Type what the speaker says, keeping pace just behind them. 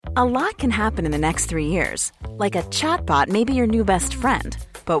A lot can happen in the next 3 years. Like a chatbot may be your new best friend.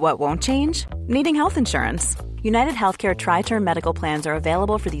 But what won't change? Needing health insurance. United Healthcare Tri-Term Medical Plans are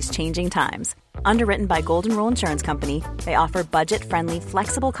available for these changing times. Underwritten by Golden Rule Insurance Company, they offer budget-friendly,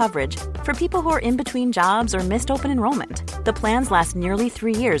 flexible coverage for people who are in between jobs or missed open enrollment. The plans last nearly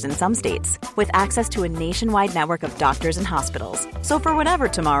 3 years in some states, with access to a nationwide network of doctors and hospitals. So for whatever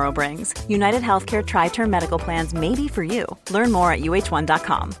tomorrow brings, United Healthcare Tri-Term Medical Plans may be for you. Learn more at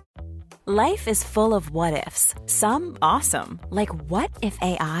uh1.com. Life is full of what-ifs. Some awesome, like what if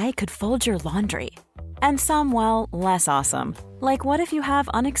AI could fold your laundry? And some, well, less awesome. Like what if you have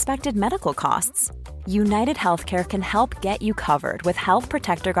unexpected medical costs? United Healthcare can help get you covered with Health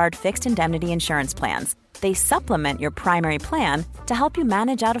Protector Guard fixed indemnity insurance plans. They supplement your primary plan to help you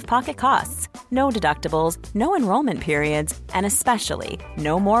manage out-of-pocket costs. No deductibles, no enrollment periods, and especially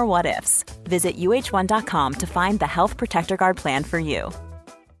no more what-ifs. Visit uh1.com to find the Health Protector Guard plan for you.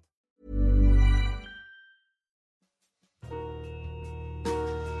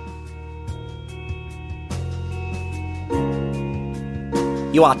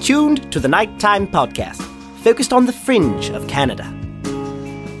 You are tuned to the Nighttime Podcast, focused on the fringe of Canada.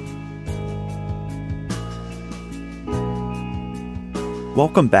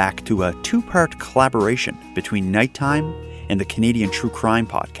 Welcome back to a two-part collaboration between Nighttime and the Canadian True Crime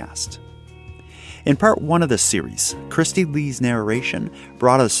Podcast. In part one of this series, Christy Lee's narration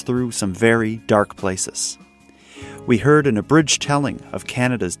brought us through some very dark places. We heard an abridged telling of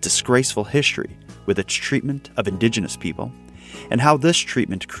Canada's disgraceful history with its treatment of Indigenous people, and how this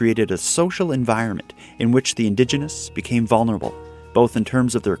treatment created a social environment in which the Indigenous became vulnerable, both in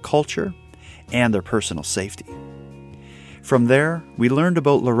terms of their culture and their personal safety. From there, we learned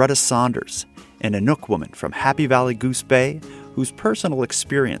about Loretta Saunders, an Inuk woman from Happy Valley Goose Bay, whose personal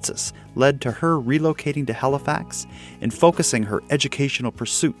experiences led to her relocating to Halifax and focusing her educational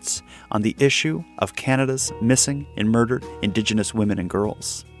pursuits on the issue of Canada's missing and murdered Indigenous women and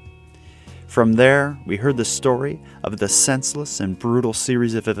girls. From there, we heard the story of the senseless and brutal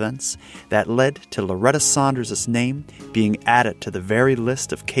series of events that led to Loretta Saunders' name being added to the very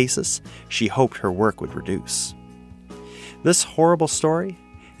list of cases she hoped her work would reduce. This horrible story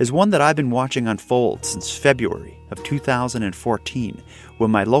is one that I've been watching unfold since February of 2014,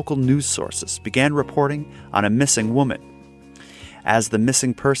 when my local news sources began reporting on a missing woman. As the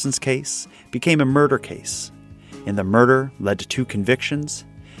missing persons case became a murder case, and the murder led to 2 convictions,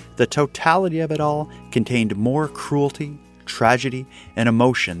 the totality of it all contained more cruelty, tragedy, and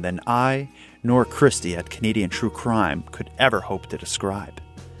emotion than I, nor Christy at Canadian True Crime, could ever hope to describe.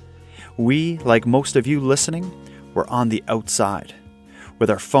 We, like most of you listening, were on the outside. With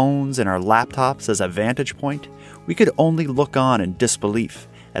our phones and our laptops as a vantage point, we could only look on in disbelief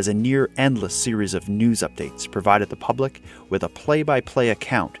as a near-endless series of news updates provided the public with a play-by-play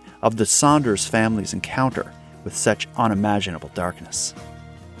account of the Saunders family's encounter with such unimaginable darkness.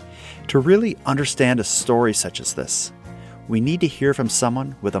 To really understand a story such as this, we need to hear from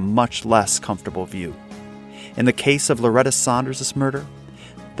someone with a much less comfortable view. In the case of Loretta Saunders' murder,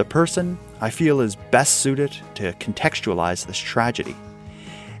 the person I feel is best suited to contextualize this tragedy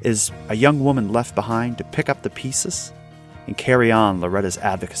is a young woman left behind to pick up the pieces and carry on Loretta's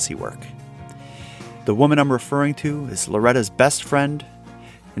advocacy work. The woman I'm referring to is Loretta's best friend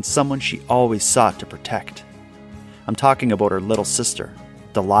and someone she always sought to protect. I'm talking about her little sister,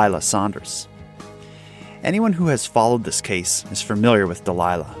 Delilah Saunders. Anyone who has followed this case is familiar with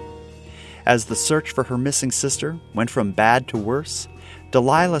Delilah. As the search for her missing sister went from bad to worse,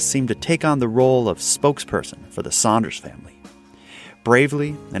 Delilah seemed to take on the role of spokesperson for the Saunders family.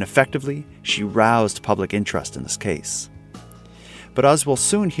 Bravely and effectively, she roused public interest in this case. But as we'll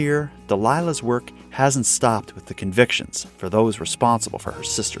soon hear, Delilah's work hasn't stopped with the convictions for those responsible for her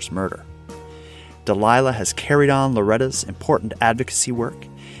sister's murder. Delilah has carried on Loretta's important advocacy work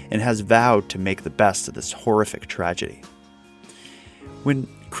and has vowed to make the best of this horrific tragedy. When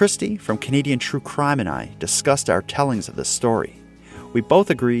Christy from Canadian True Crime and I discussed our tellings of this story, we both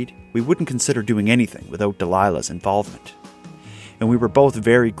agreed we wouldn't consider doing anything without Delilah's involvement. And we were both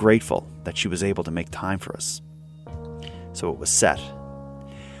very grateful that she was able to make time for us. So it was set.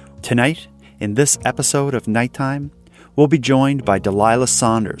 Tonight, in this episode of Nighttime, we'll be joined by Delilah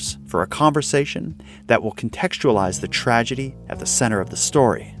Saunders for a conversation that will contextualize the tragedy at the center of the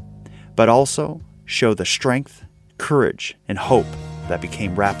story, but also show the strength, courage, and hope that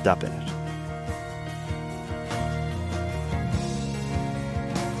became wrapped up in it.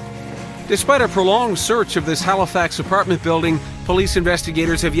 Despite a prolonged search of this Halifax apartment building, police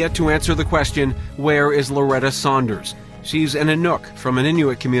investigators have yet to answer the question, where is Loretta Saunders? She's an Inuk from an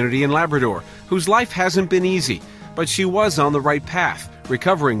Inuit community in Labrador, whose life hasn't been easy, but she was on the right path,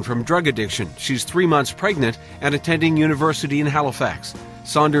 recovering from drug addiction. She's 3 months pregnant and attending university in Halifax.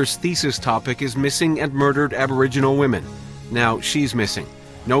 Saunders' thesis topic is missing and murdered Aboriginal women. Now she's missing.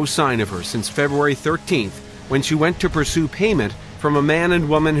 No sign of her since February 13th, when she went to pursue payment from a man and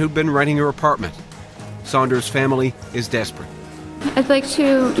woman who'd been renting her apartment. Saunders' family is desperate. I'd like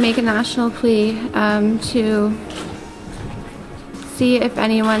to make a national plea to see if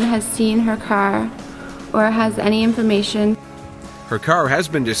anyone has seen her car or has any information. Her car has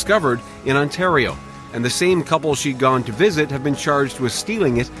been discovered in Ontario, and the same couple she'd gone to visit have been charged with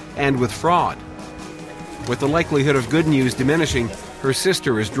stealing it and with fraud. With the likelihood of good news diminishing, her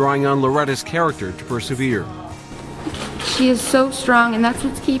sister is drawing on Loretta's character to persevere. She is so strong, and that's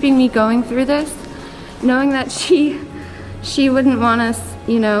what's keeping me going through this, knowing that she wouldn't want us,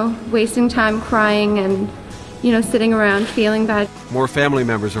 wasting time crying and, sitting around feeling bad. More family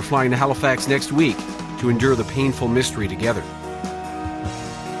members are flying to Halifax next week to endure the painful mystery together.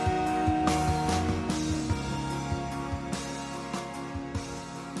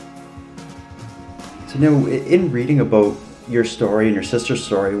 So now, in reading about your story and your sister's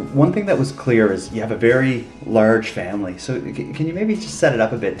story, one thing that was clear is you have a very large family. So can you maybe just set it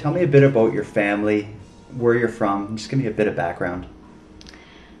up a bit? Tell me a bit about your family, where you're from. Just give me a bit of background.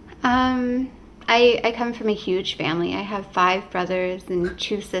 I come from a huge family. I have 5 brothers and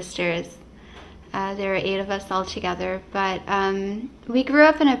 2 sisters. There are 8 of us all together, but we grew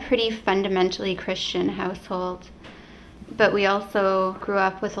up in a pretty fundamentally Christian household. But we also grew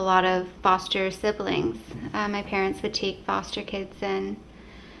up with a lot of foster siblings. My parents would take foster kids in.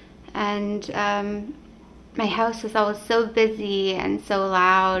 And my house was always so busy and so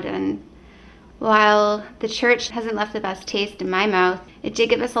loud. And while the church hasn't left the best taste in my mouth, it did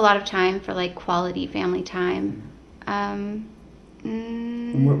give us a lot of time for quality family time.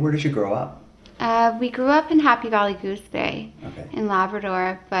 Where did you grow up? We grew up in Happy Valley Goose Bay, Okay. in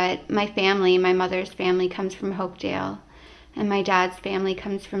Labrador. But my family, my mother's family, comes from Hopedale. And my dad's family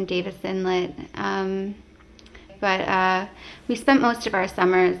comes from Davis Inlet. But we spent most of our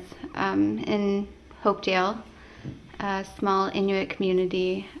summers in Hopedale, a small Inuit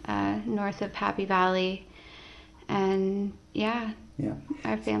community north of Happy Valley. And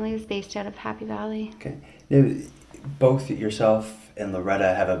our family is based out of Happy Valley. Okay. Now, both yourself and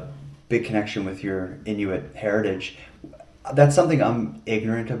Loretta have a big connection with your Inuit heritage. That's something I'm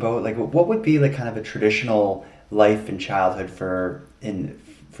ignorant about. What would be kind of a traditional life and childhood for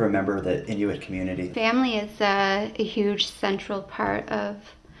a member of the Inuit community? Family is a huge central part of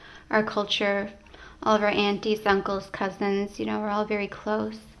our culture. All of our aunties, uncles, cousins, we're all very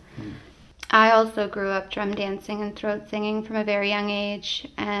close. I also grew up drum dancing and throat singing from a very young age,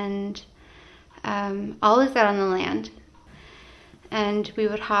 and always out on the land. And we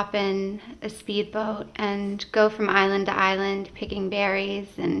would hop in a speedboat and go from island to island picking berries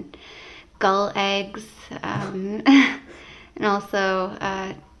and gull eggs, and also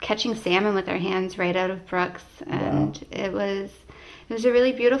catching salmon with our hands right out of brooks. And wow. It was a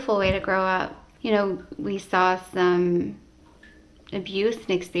really beautiful way to grow up. We saw some abuse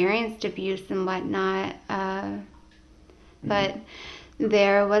and experienced abuse and whatnot, but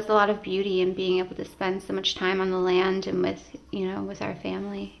there was a lot of beauty in being able to spend so much time on the land and with our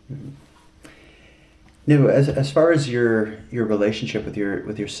family. Mm-hmm. Now, as far as your relationship with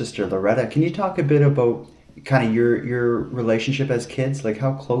your sister Loretta, can you talk a bit about kind of your relationship as kids?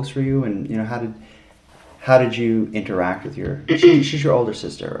 How close were you, and how did you interact with your? She's your older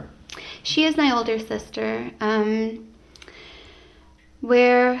sister. She is my older sister.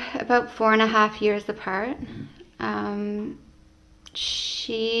 We're about 4.5 years apart.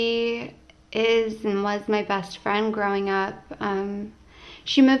 She is and was my best friend growing up.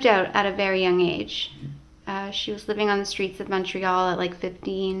 She moved out at a very young age. She was living on the streets of Montreal at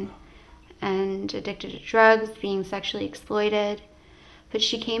 15 and addicted to drugs, being sexually exploited. But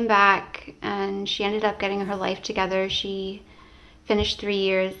she came back and she ended up getting her life together. She finished 3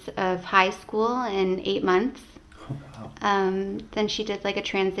 years of high school in 8 months. Oh, wow. Then she did a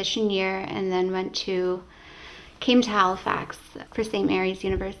transition year and then came to Halifax for St. Mary's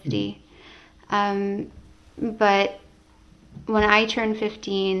University. But when I turned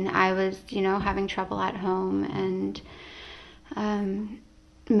 15, I was, having trouble at home and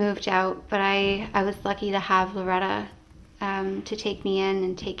moved out. But I was lucky to have Loretta to take me in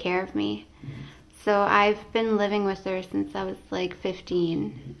and take care of me. Mm-hmm. So I've been living with her since I was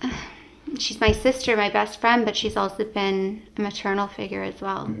 15. She's my sister, my best friend, but she's also been a maternal figure as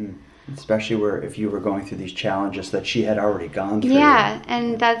well. Mm-hmm. Especially if you were going through these challenges that she had already gone through. Yeah,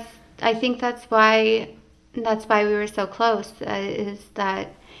 and I think that's why we were so close, is that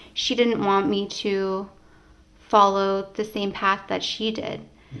she didn't want me to follow the same path that she did.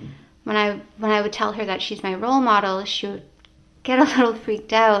 When I would tell her that she's my role model, she would get a little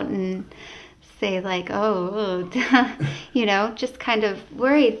freaked out and say like, oh, you know, just kind of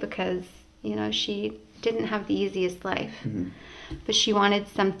worried because, you know, she didn't have the easiest life. But she wanted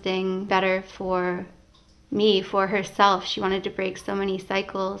something better for me, for herself. She wanted to break so many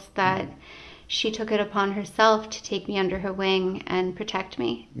cycles that she took it upon herself to take me under her wing and protect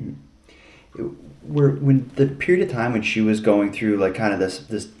me. When the period of time when she was going through like kind of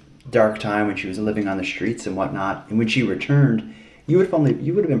this dark time when she was living on the streets and whatnot, and when she returned, you would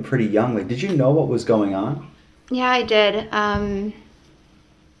have been pretty young. Like, did you know what was going on? Yeah, I did.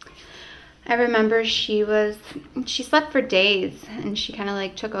 I remember she slept for days, and she kind of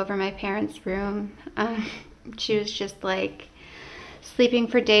like took over my parents' room. She was just like sleeping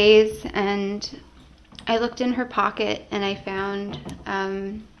for days, and I looked in her pocket and I found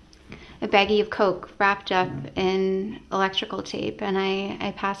a baggie of Coke wrapped up in electrical tape, and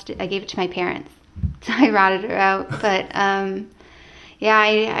I gave it to my parents. So I ratted her out, but yeah,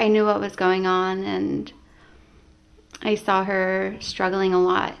 I knew what was going on, and I saw her struggling a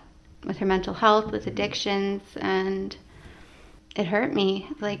lot with her mental health, with addictions, and it hurt me.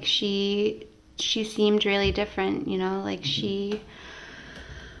 Like she seemed really different, you know, like she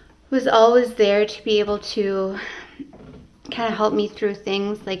was always there to be able to kind of help me through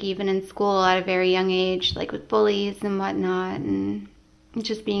things, like even in school at a very young age, like with bullies and whatnot, and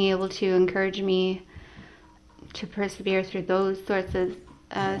just being able to encourage me to persevere through those sorts of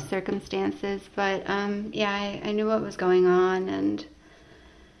circumstances. But yeah, I knew what was going on, and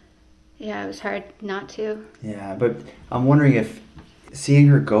yeah, it was hard not to. Yeah, but I'm wondering if seeing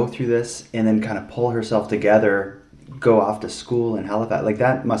her go through this and then kind of pull herself together, go off to school in Halifax, like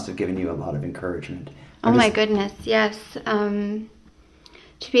that must have given you a lot of encouragement. Oh my goodness, yes. To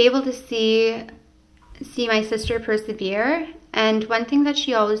be able to see my sister persevere, and one thing that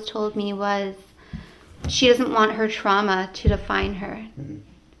she always told me was she doesn't want her trauma to define her.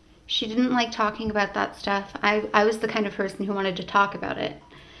 She didn't like talking about that stuff. I was the kind of person who wanted to talk about it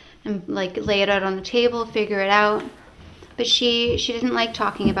and like lay it out on the table, figure it out. But she didn't like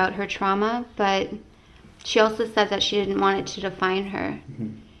talking about her trauma, but she also said that she didn't want it to define her.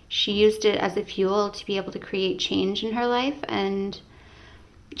 She used it as a fuel to be able to create change in her life, and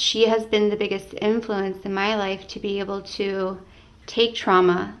she has been the biggest influence in my life to be able to take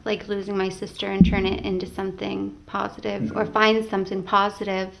trauma, like losing my sister, and turn it into something positive, or find something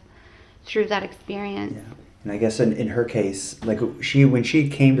positive through that experience. Yeah. And I guess in her case, like when she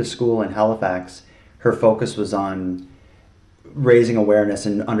came to school in Halifax, her focus was on raising awareness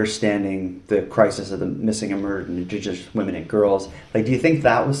and understanding the crisis of the missing and murdered Indigenous women and girls. Like, do you think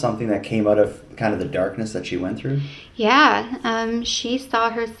that was something that came out of kind of the darkness that she went through? Yeah, she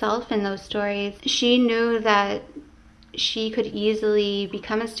saw herself in those stories. She knew that she could easily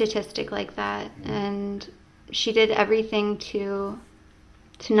become a statistic like that, and she did everything to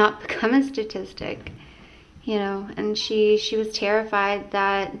not become a statistic, you know. And she was terrified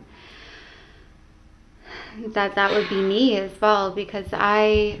that would be me as well, because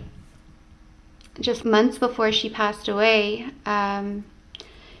I just months before she passed away, I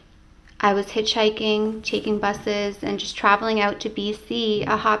was hitchhiking, taking buses, and just traveling out to BC,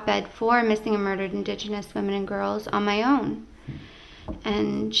 a hotbed for missing and murdered Indigenous women and girls, on my own.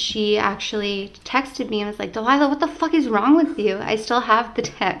 And she actually texted me and was like, Delilah, what the fuck is wrong with you? I still have the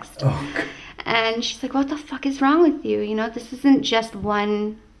text. Oh. And she's like, what the fuck is wrong with you? You know, this isn't just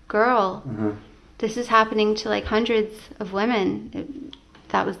one girl. This is happening to like hundreds of women.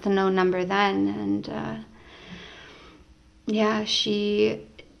 That was the known number then. And yeah, she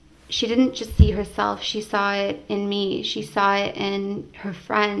didn't just see herself. She saw it in me. She saw it in her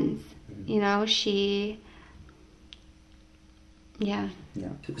friends. You know, yeah.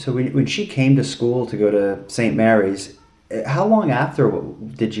 So when she came to school to go to St. Mary's, how long after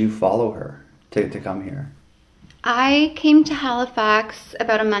did you follow her to come here? I came to Halifax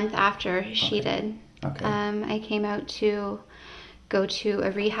about a month after she did. Okay. I came out to go to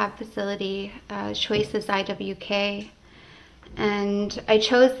a rehab facility, Choices IWK, and I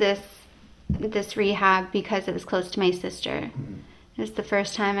chose this rehab because it was close to my sister. It was the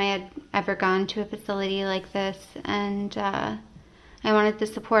first time I had ever gone to a facility like this, and I wanted the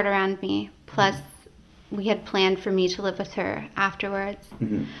support around me. Plus, we had planned for me to live with her afterwards,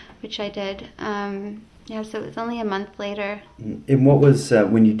 which I did. Yeah, so it was only a month later. And what was,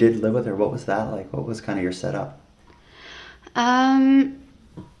 when you did live with her, what was that like? What was kind of your setup?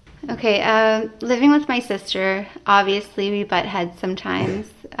 Okay, living with my sister, obviously we butt heads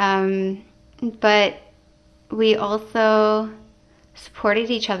sometimes, but we also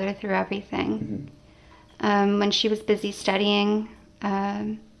supported each other through everything. When she was busy studying,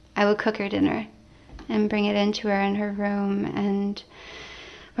 I would cook her dinner and bring it into her in her room. And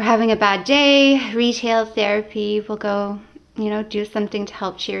we're having a bad day, retail therapy, we'll go, do something to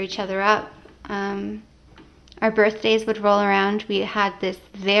help cheer each other up. Our birthdays would roll around. We had this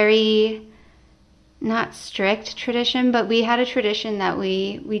very, not strict tradition, but we had a tradition that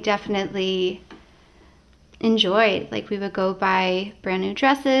we definitely enjoyed. Like, we would go buy brand new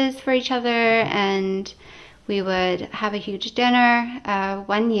dresses for each other, and we would have a huge dinner.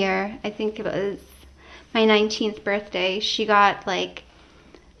 One year, I think it was my 19th birthday, she got like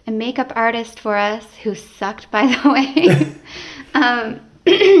a makeup artist for us who sucked, by the way.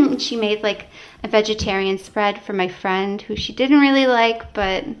 She made like a vegetarian spread for my friend who she didn't really like,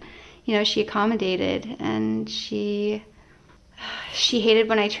 but she accommodated. And she hated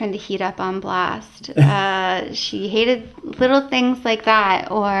when I turned the heat up on blast. She hated little things like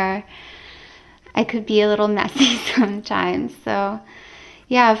that, or I could be a little messy sometimes. So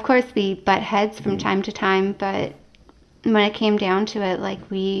yeah, of course we butt heads from time to time, but when it came down to it, like,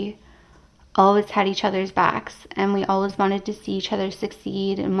 we always had each other's backs, and we always wanted to see each other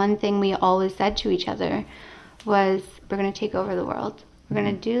succeed. And one thing we always said to each other was, we're going to take over the world. We're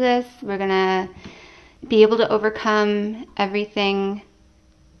going to do this. We're going to be able to overcome everything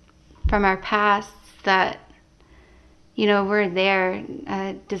from our pasts that, were there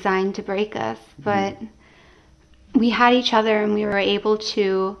designed to break us. But we had each other, and we were able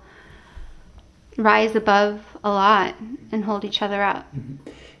to rise above a lot and hold each other up.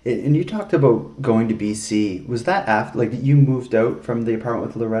 And you talked about going to BC. Was that after, like, you moved out from the apartment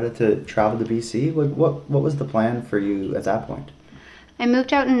with Loretta to travel to BC? Like, what was the plan for you at that point? I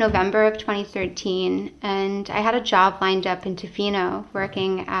moved out in November of 2013, and I had a job lined up in Tofino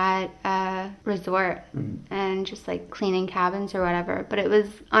working at a resort and just like cleaning cabins or whatever. But it was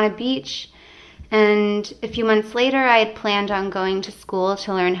on a beach, and a few months later I had planned on going to school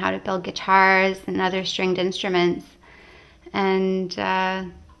to learn how to build guitars and other stringed instruments. And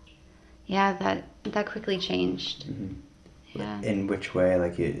that quickly changed. Yeah. In which way?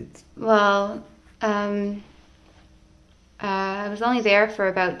 Like, it's... Well, I was only there for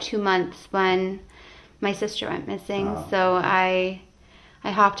about 2 months when my sister went missing. Oh. So I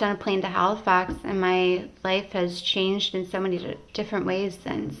hopped on a plane to Halifax, and my life has changed in so many different ways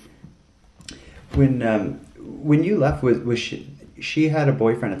since. When you left, was she had a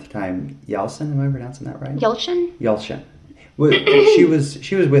boyfriend at the time, Yeltsin? Am I pronouncing that right? Yeltsin. She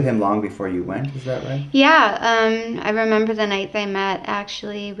was with him long before you went, is that right? Yeah, I remember the night they met,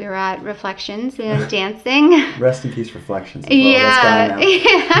 actually. We were at Reflections, we went dancing. Rest in peace, Reflections. Well. Yeah,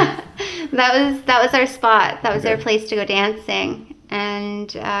 yeah. That was our spot. That was our place to go dancing.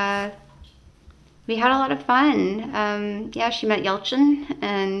 And we had a lot of fun. She met Yeltsin,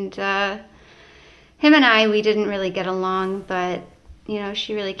 and him and I, we didn't really get along, but,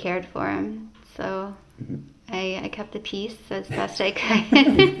 she really cared for him. So... I kept the peace as best I could.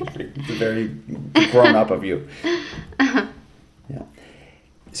 It's very grown up of you. Yeah.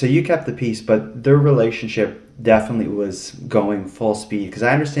 So you kept the peace, but their relationship definitely was going full speed. Because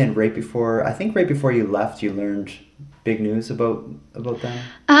I understand right before you left, you learned big news about them.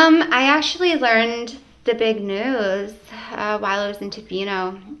 I actually learned the big news while I was in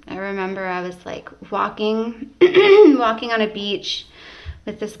Tofino. I remember I was like walking on a beach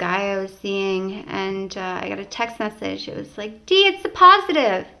with this guy I was seeing, and I got a text message. It was like, "Dee, it's a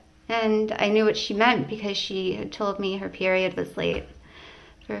positive." And I knew what she meant because she had told me her period was late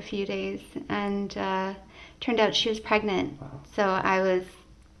for a few days, and turned out she was pregnant. Wow. So I was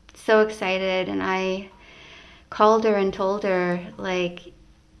so excited, and I called her and told her, like,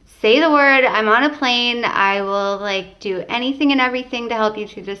 say the word, I'm on a plane, I will like do anything and everything to help you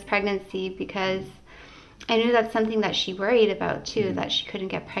through this pregnancy, because I knew that's something that she worried about too, that she couldn't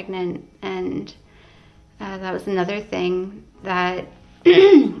get pregnant. And that was another thing that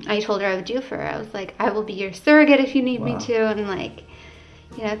I told her I would do for her. I was like, I will be your surrogate if you need me to. And like,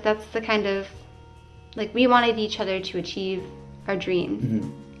 that's the kind of, like, we wanted each other to achieve our dreams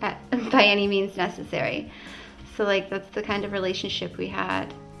by any means necessary. So like, that's the kind of relationship we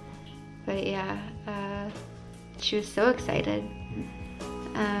had. But yeah, she was so excited.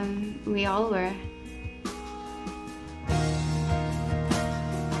 We all were.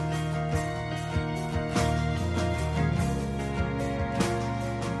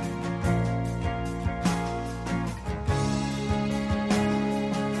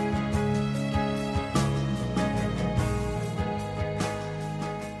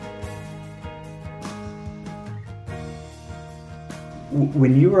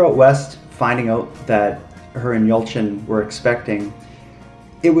 When you were out west finding out that her and Yeltsin were expecting,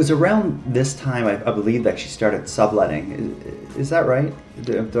 It was around this time, I believe, that she started subletting. Is that right?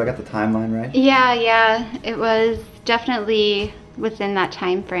 Do I got the timeline right? Yeah. It was definitely within that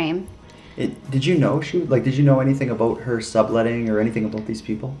time frame. Did you know did you know anything about her subletting or anything about these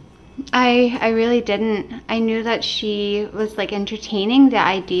people? I really didn't. I knew that she was like entertaining the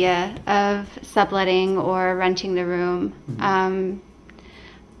idea of subletting or renting the room,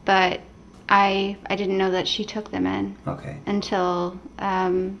 but I didn't know that she took them in. Okay. Until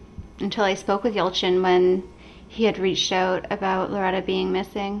I spoke with Yelchin when he had reached out about Loretta being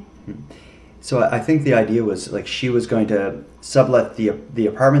missing. So I think the idea was like she was going to sublet the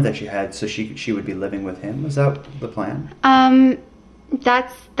apartment that she had, so she would be living with him. Was that the plan?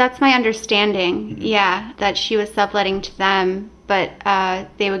 That's my understanding. Yeah, that she was subletting to them, but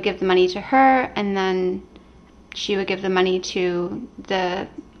they would give the money to her, and then she would give the money to the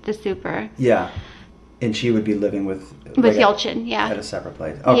super. Yeah, and she would be living with Yelchin. Yeah, at a separate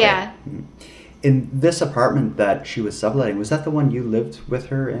place. Okay. Yeah. In this apartment that she was subletting, was that the one you lived with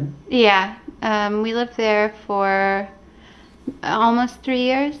her in? Yeah, we lived there for almost 3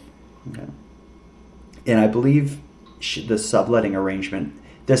 years. Okay. And I believe the subletting arrangement,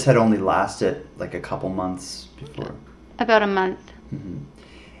 this had only lasted like a couple months before. About a month. Mm-hmm.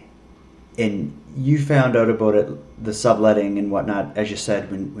 And you found out about it, the subletting and whatnot, as you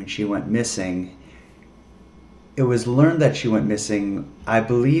said, when she went missing. It was learned that she went missing, I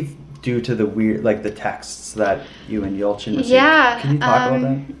believe, due to the weird, like the texts that you and Yelchin received. Yeah. Can you talk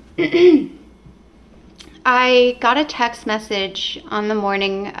about that? I got a text message on the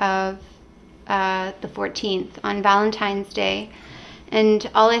morning of the 14th, on Valentine's Day, and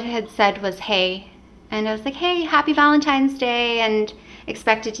all it had said was, hey. And I was like, hey, happy Valentine's Day, and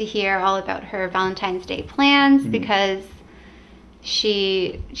expected to hear all about her Valentine's Day plans because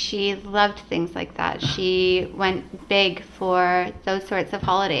she loved things like that. She went big for those sorts of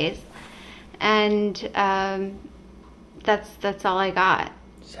holidays. And that's all I got.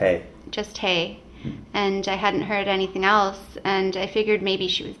 Just hey. And I hadn't heard anything else, and I figured maybe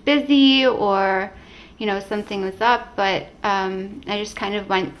she was busy or, something was up, but I just kind of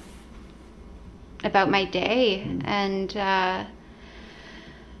went about my day, and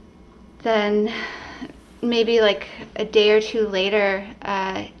then maybe like a day or two later,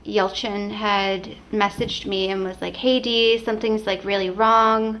 Yelchin had messaged me and was like, hey Dee, something's like really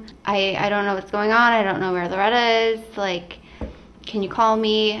wrong. I don't know what's going on. I don't know where Loretta is. Like, can you call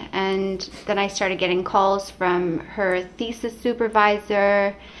me? And then I started getting calls from her thesis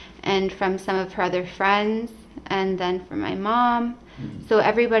supervisor and from some of her other friends, and then from my mom. So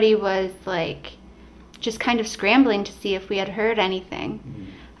everybody was like just kind of scrambling to see if we had heard anything.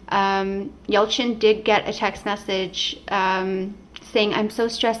 Yelchin did get a text message saying, I'm so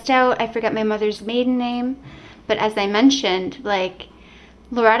stressed out, I forget my mother's maiden name. But as I mentioned, like,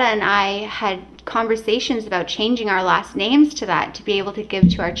 Loretta and I had conversations about changing our last names to that to be able to give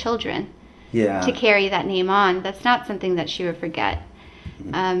to our children. Yeah. To carry that name on. That's not something that she would forget.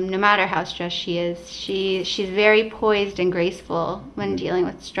 No matter how stressed she is. She's very poised and graceful when dealing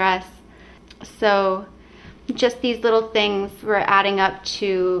with stress. So just these little things were adding up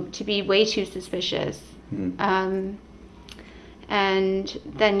to be way too suspicious. And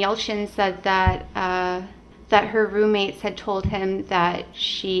then Yelchin said that her roommates had told him that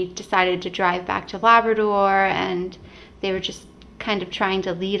she decided to drive back to Labrador, and they were just kind of trying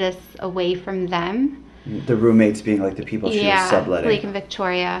to lead us away from them. The roommates being like the people she was subletting. Blake and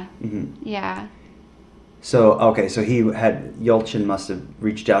Victoria. Yeah. So, okay, so Yelchin must have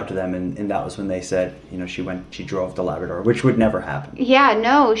reached out to them, and that was when they said, she drove to Labrador, which would never happen. Yeah,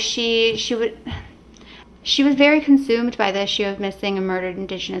 no, she was very consumed by the issue of missing and murdered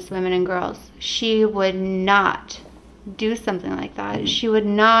Indigenous women and girls. She would not do something like that. She would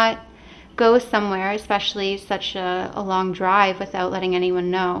not go somewhere, especially such a long drive, without letting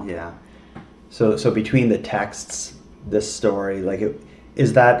anyone know. Yeah. So between the texts, this story, like,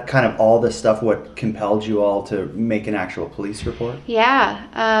 is that kind of all this stuff what compelled you all to make an actual police report? Yeah.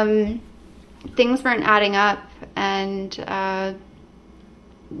 Things weren't adding up, and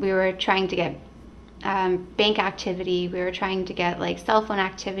we were trying to get bank activity. We were trying to get like cell phone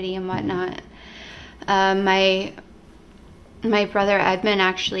activity and whatnot. My brother Edmund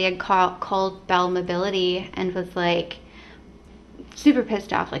actually had called Bell Mobility and was like super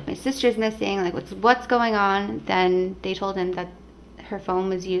pissed off. Like, my sister's missing. Like, what's going on? Then they told him that her phone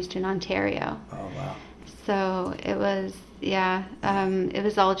was used in Ontario. Oh wow. So it was it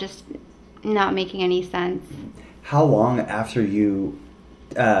was all just not making any sense. How long after you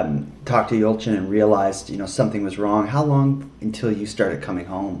talked to Yelchin and realized, something was wrong, how long until you started coming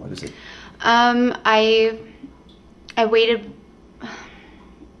home? What was it? I waited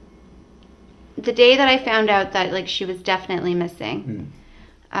the day that I found out that like she was definitely missing,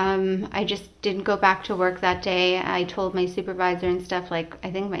 I just didn't go back to work that day. I told my supervisor and stuff, like,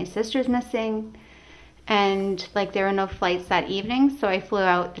 I think my sister's missing. And like there were no flights that evening, so I flew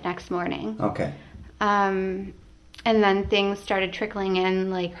out the next morning. Okay. And then things started trickling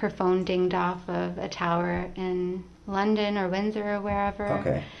in, like her phone dinged off of a tower in London or Windsor or wherever.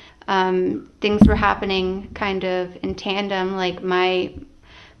 Okay. Things were happening kind of in tandem, like my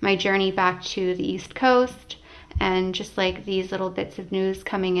journey back to the East Coast, and just like these little bits of news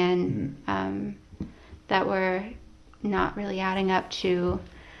coming in that were not really adding up to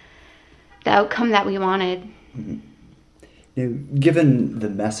the outcome that we wanted. Now, given the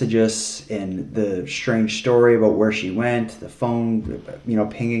messages and the strange story about where she went, the phone,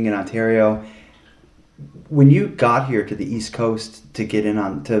 pinging in Ontario, when you got here to the East Coast to get in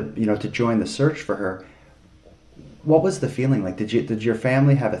on to join the search for her, what was the feeling like? Did your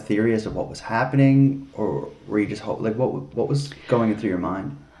family have a theory as to what was happening, or were you just like what was going through your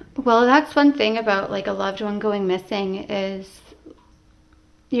mind? Well, that's one thing about like a loved one going missing, is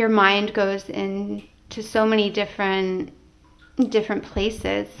your mind goes into so many different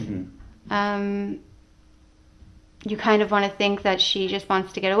places. You kind of want to think that she just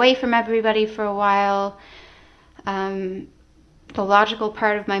wants to get away from everybody for a while. The logical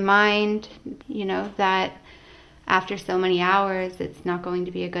part of my mind, that after so many hours, it's not going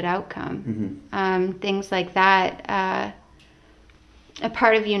to be a good outcome. Things like that. A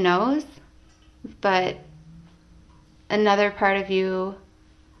part of you knows, but another part of you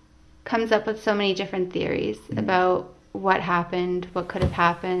comes up with so many different theories about what happened, what could have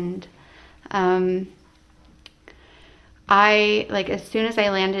happened. As soon as I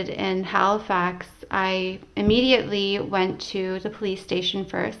landed in Halifax, I immediately went to the police station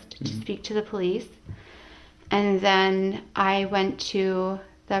first to speak to the police. And then I went to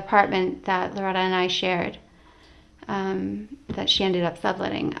the apartment that Loretta and I shared, that she ended up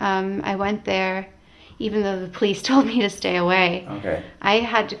subletting. I went there, even though the police told me to stay away. Okay. I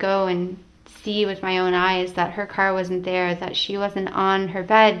had to go and see with my own eyes that her car wasn't there, that she wasn't on her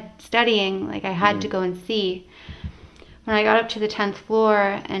bed studying. Like, I had to go and see. When I got up to the 10th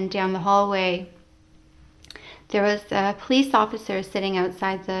floor and down the hallway, there was a police officer sitting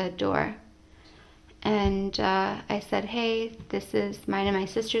outside the door. And I said, "Hey, this is mine and my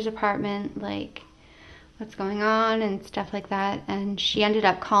sister's apartment. Like, what's going on?" and stuff like that. And she ended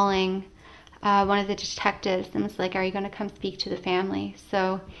up calling one of the detectives and was like, "Are you going to come speak to the family?"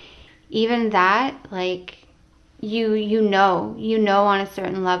 So even that, like, you know on a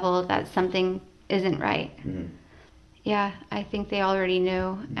certain level that something isn't right. Yeah, I think they already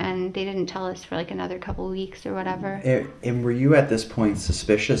knew, and they didn't tell us for like another couple weeks or whatever. And were you at this point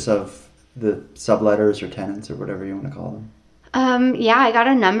suspicious of the subletters or tenants or whatever you want to call them? Yeah, I got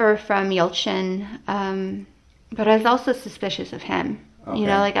a number from Yelchin, but I was also suspicious of him. Okay.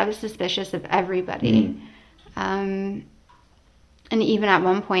 I was suspicious of everybody. And even at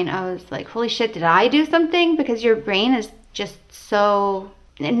one point I was like, holy shit, did I do something? Because your brain is just so,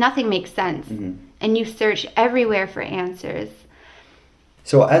 nothing makes sense. And you search everywhere for answers.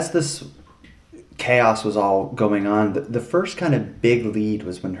 So as this chaos was all going on, the first kind of big lead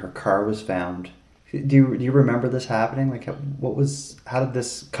was when her car was found. Do you remember this happening? Like, how did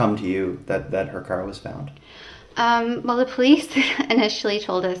this come to you that her car was found? Well, the police initially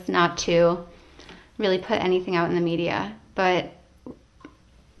told us not to really put anything out in the media, but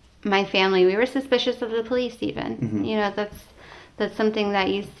my family, we were suspicious of the police even. That's something that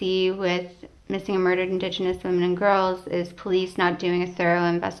you see with missing and murdered Indigenous women and girls, is police not doing a thorough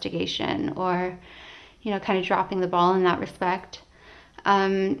investigation, or kind of dropping the ball in that respect.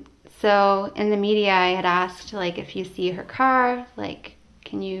 So in the media I had asked, like, if you see her car, like,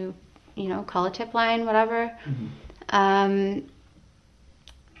 can you call a tip line, whatever. And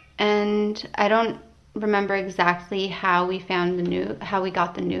I don't remember exactly how we got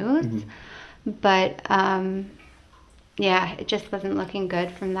the news, but yeah, it just wasn't looking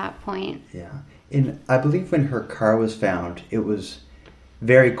good from that point. Yeah. And I believe when her car was found, it was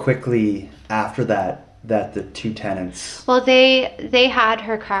very quickly after that the two tenants... Well, they had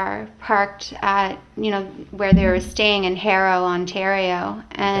her car parked at, where they were staying in Harrow, Ontario.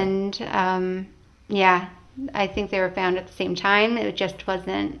 And, yeah, I think they were found at the same time. It just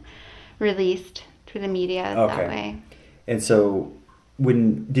wasn't released through the media that way. And so...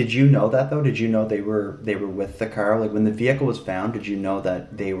 did you know that, though? Did you know they were with the car? Like, when the vehicle was found, did you know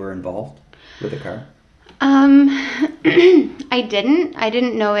that they were involved with the car? I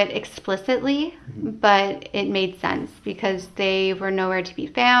didn't know it explicitly, but it made sense because they were nowhere to be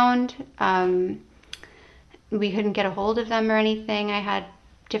found. We couldn't get a hold of them or anything. I had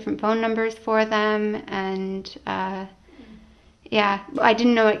different phone numbers for them, and yeah, I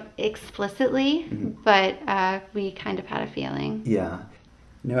didn't know it explicitly, but we kind of had a feeling. Yeah.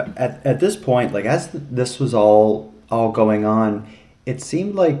 You know, at this point, like as this was all going on, it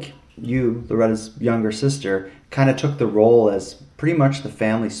seemed like you, Loretta's younger sister, kind of took the role as pretty much the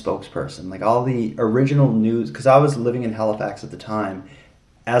family spokesperson. Like all the original news, because I was living in Halifax at the time,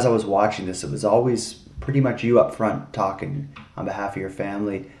 as I was watching this, it was always pretty much you up front talking on behalf of your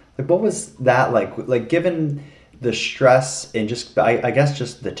family. Like what was that like? Like given the stress and just, I guess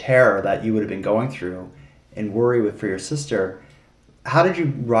just the terror that you would have been going through and worry for your sister, how did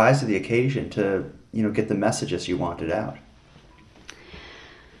you rise to the occasion to, you know, get the messages you wanted out?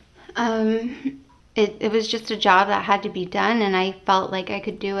 It was just a job that had to be done, and I felt like I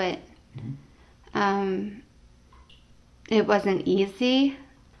could do it. It wasn't easy,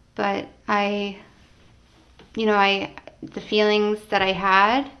 but the feelings that I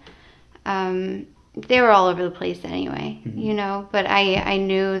had, they were all over the place anyway, you know, but I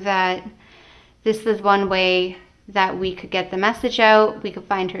knew that this was one way that we could get the message out, we could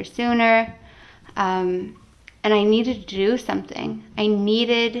find her sooner, and I needed to do something. I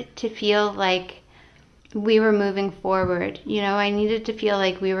needed to feel like we were moving forward, you know, I needed to feel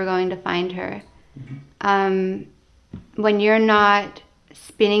like we were going to find her. When you're not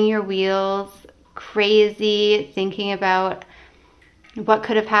spinning your wheels, crazy, thinking about what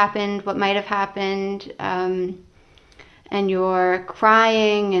could have happened, what might have happened, and you're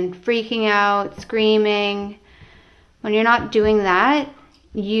crying and freaking out, screaming, when you're not doing that,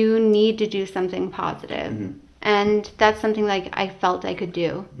 you need to do something positive. And that's something like I felt I could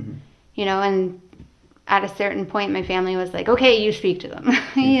do, you know, and at a certain point my family was like, okay, you speak to them,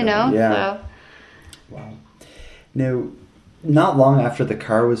 you know? Yeah. So. Wow. Now, not long after the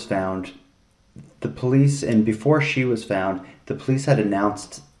car was found, the police, and before she was found, the police had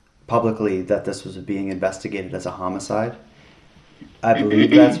announced publicly that this was being investigated as a homicide. I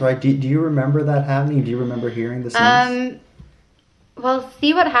believe that's right. Do you remember that happening? Do you remember hearing this news? Well,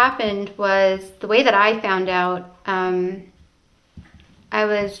 see, what happened was, the way that I found out, I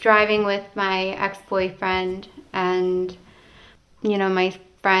was driving with my ex-boyfriend and, you know, my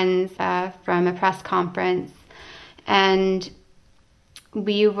friends from a press conference, and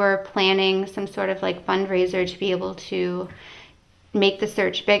we were planning some sort of like fundraiser to be able to make the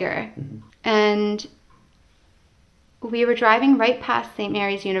search bigger. And we were driving right past St.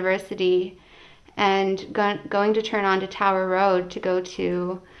 Mary's University and going to turn onto Tower Road to go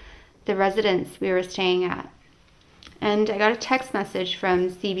to the residence we were staying at. And I got a text message from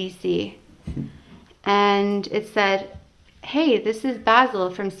CBC, and it said, "Hey, this is Basil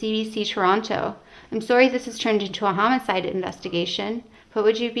from CBC Toronto. I'm sorry this has turned into a homicide investigation, but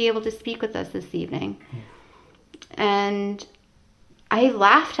would you be able to speak with us this evening?" And I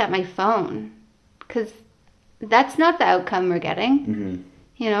laughed at my phone, because that's not the outcome we're getting.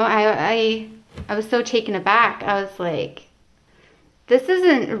 You know, I was so taken aback. I was like, this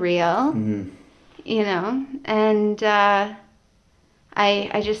isn't real, you know? And I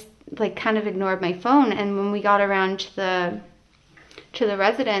just like kind of ignored my phone. And when we got around to the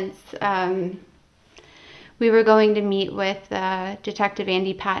residence, we were going to meet with Detective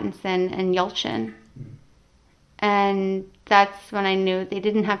Andy Pattinson and Yelchin. And that's when I knew they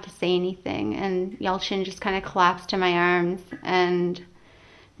didn't have to say anything. And Yelchin just kind of collapsed to my arms, and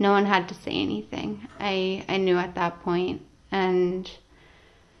no one had to say anything. I knew at that point. And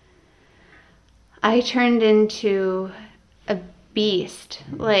I turned into a beast.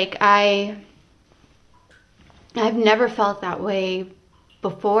 Like, I've never felt that way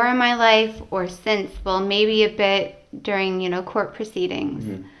before in my life or since. Well, maybe a bit during, you know, court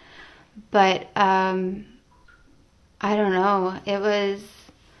proceedings. But I don't know. It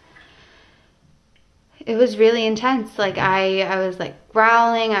was really intense. Like I was like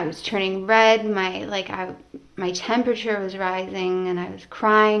growling. I was turning red. My temperature was rising, and I was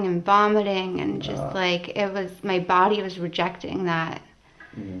crying and vomiting, and just like it was, my body was rejecting that.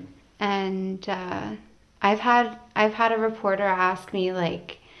 And I've had a reporter ask me,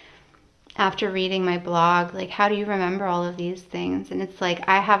 like, after reading my blog, like, how do you remember all of these things? And it's like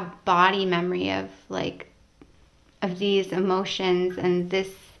I have body memory of these emotions and this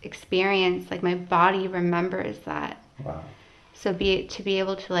experience. Like, my body remembers that. Wow. So to be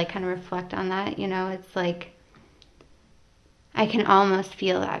able to like kind of reflect on that, you know, it's like I can almost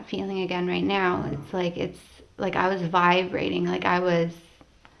feel that feeling again right now. It's like I was vibrating, like I was.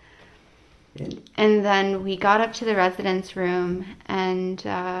 And then we got up to the residence room, and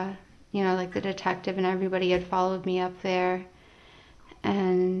you know, like the detective and everybody had followed me up there,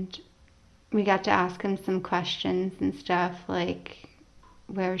 and we got to ask him some questions and stuff, like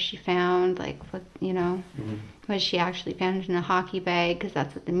where was she found, like, what, was she actually found in a hockey bag, because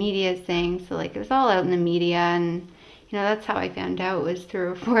that's what the media is saying. So, like, it was all out in the media, and, that's how I found out, was through a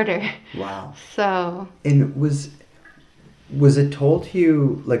reporter. Wow. So. And was it told to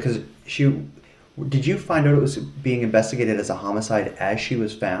you, like, because did you find out it was being investigated as a homicide as she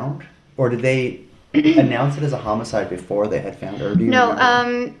was found? Or did they announce it as a homicide before they had found her? Or do you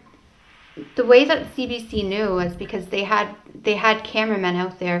remember? The way that CBC knew was because they had cameramen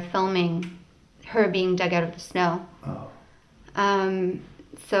out there filming her being dug out of the snow. Oh.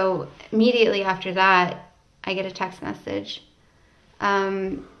 So immediately after that, I get a text message.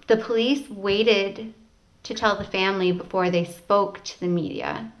 The police waited to tell the family before they spoke to the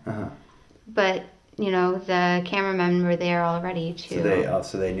media. Uh-huh. But, the cameramen were there already too.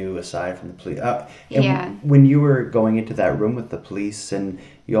 So they knew aside from the police. Yeah. When you were going into that room with the police and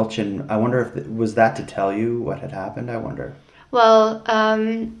Yulchin, I wonder if was that to tell you what had happened? I wonder. Well,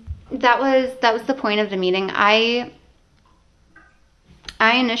 that was the point of the meeting. I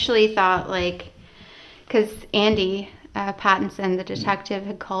initially thought, like, because Andy Pattinson, the detective,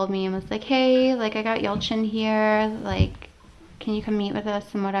 had called me and was like, "Hey, like, I got Yulchin here. Like, can you come meet with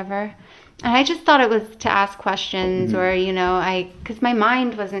us and whatever?" And I just thought it was to ask questions, or, because my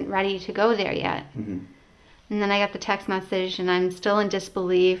mind wasn't ready to go there yet. Mm-hmm. And then I got the text message, and I'm still in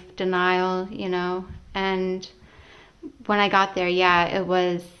disbelief, denial, and when I got there, it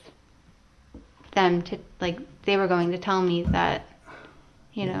was them they were going to tell me that,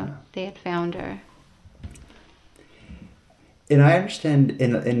 they had found her. And I understand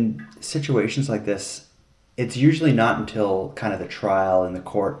in situations like this, it's usually not until kind of the trial in the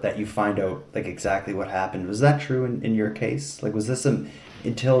court that you find out, like, exactly what happened. Was that true in your case? Like, was this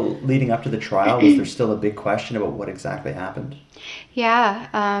until leading up to the trial, was there still a big question about what exactly happened? Yeah.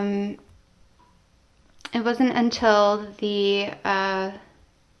 It wasn't until the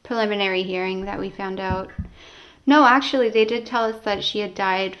preliminary hearing that we found out. No, actually, they did tell us that she had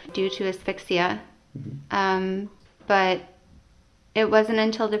died due to asphyxia. Mm-hmm. But it wasn't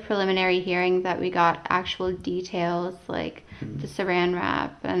until the preliminary hearing that we got actual details, like the saran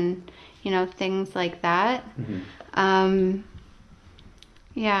wrap and, things like that. Mm-hmm.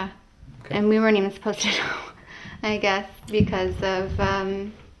 Yeah. Okay. And we weren't even supposed to know, I guess, because of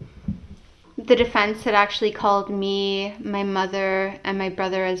the defense had actually called me, my mother, and my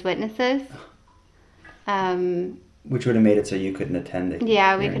brother as witnesses. Which would have made it so you couldn't attend the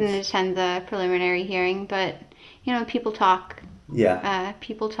Yeah, we couldn't attend the preliminary hearing, but, people talk. Yeah.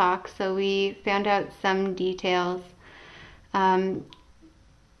 People talk, so we found out some details.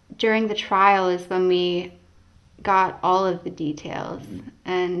 During the trial is when we got all of the details,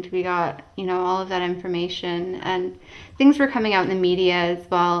 and we got, all of that information, and things were coming out in the media as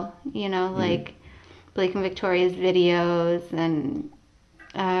well, like Blake and Victoria's videos, and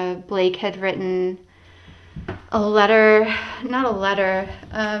Blake had written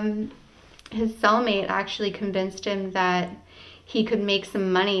his cellmate actually convinced him that he could make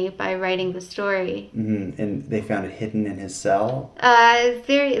some money by writing the story. Mm-hmm. And they found it hidden in his cell? It's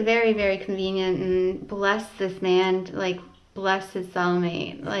very, very, very convenient, and bless this man, like, bless his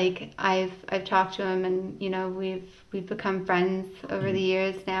cellmate. Like, I've talked to him, and, we've become friends over the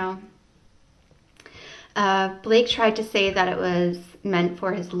years now. Blake tried to say that it was meant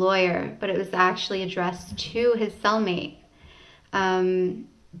for his lawyer, but it was actually addressed to his cellmate.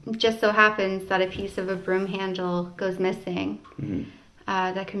 Just so happens that a piece of a broom handle goes missing. Mm-hmm.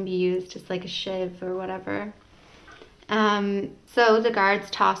 That can be used as like a shiv or whatever. So the guards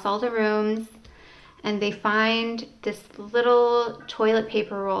toss all the rooms, and they find this little toilet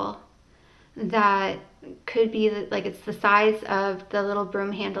paper roll that could be it's the size of the little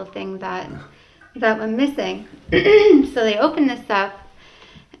broom handle thing that went missing. So they open this up,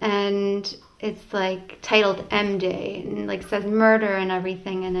 and it's like titled M Day, and like says murder and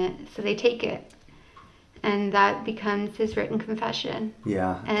everything in it. So they take it, and that becomes his written confession.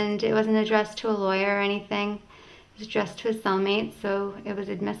 Yeah. And it wasn't addressed to a lawyer or anything. It was addressed to his cellmate, so it was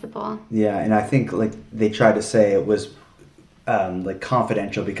admissible. Yeah, and I think like they tried to say it was like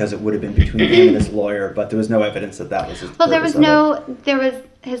confidential because it would have been between him and his lawyer, but there was no evidence that was his. Well,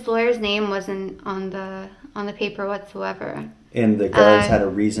 his lawyer's name wasn't on the paper whatsoever. And the guards had a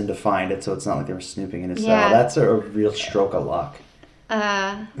reason to find it, so it's not like they were snooping in his cell. That's a real stroke of luck.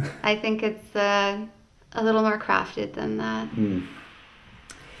 I think it's a little more crafted than that.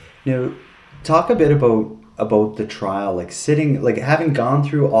 Now, talk a bit about the trial, like sitting, like having gone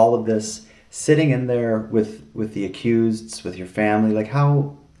through all of this, sitting in there with the accused, with your family, like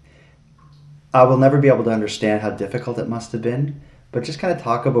how, I will never be able to understand how difficult it must have been, but just kind of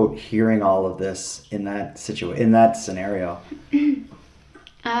talk about hearing all of this in that scenario.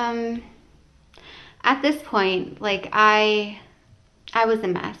 At this point, like, I was a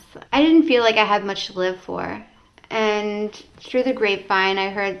mess. I didn't feel like I had much to live for. And through the grapevine, I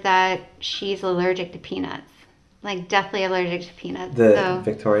heard that she's allergic to peanuts. Like, deathly allergic to peanuts.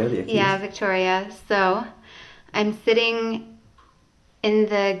 Victoria, the accused? Yeah, Victoria. So I'm sitting in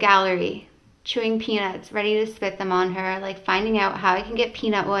the gallery, chewing peanuts, ready to spit them on her, like, finding out how I can get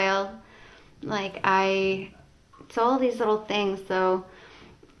peanut oil. Like, it's all these little things. So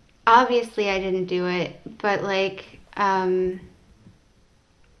obviously I didn't do it, but, like,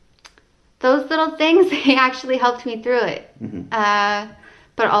 those little things, they actually helped me through it. Mm-hmm.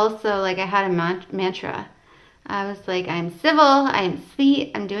 But also, like, I had a mantra. I was like, I'm civil, I am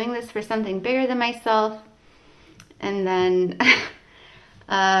sweet, I'm doing this for something bigger than myself. And then,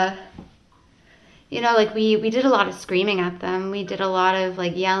 like, we did a lot of screaming at them. We did a lot of,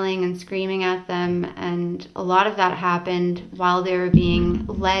 like, yelling and screaming at them. And a lot of that happened while they were being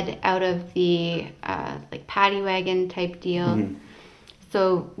led out of the, like, paddy wagon type deal. Mm-hmm.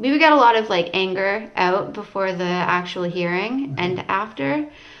 So we would get a lot of, like, anger out before the actual hearing and after.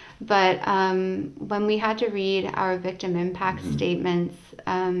 But when we had to read our victim impact statements,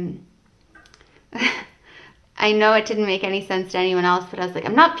 I know it didn't make any sense to anyone else, but I was like,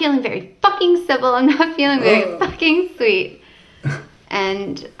 I'm not feeling very fucking civil. I'm not feeling very fucking sweet.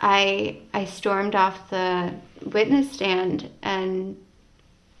 And I stormed off the witness stand and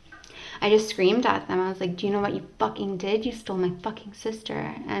I just screamed at them. I was like, do you know what you fucking did? You stole my fucking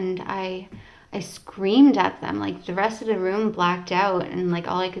sister. And I screamed at them. Like, the rest of the room blacked out and, like,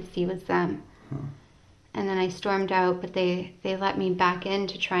 all I could see was them. And then I stormed out, but they let me back in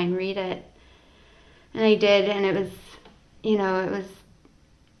to try and read it. And I did, and it was,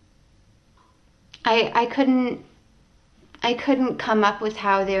 I couldn't come up with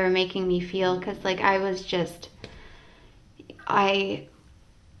how they were making me feel, because, like, I was just, I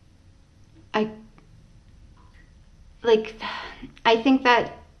think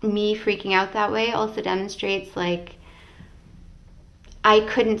that me freaking out that way also demonstrates, like, I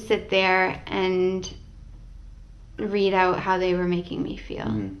couldn't sit there and read out how they were making me feel.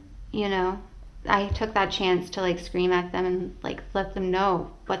 Mm-hmm. I took that chance to, like, scream at them and, like, let them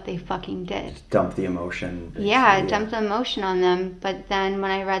know what they fucking did. Just dump the emotion. Yeah, dump the emotion on them. But then when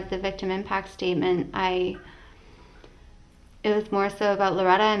I read the victim impact statement, it was more so about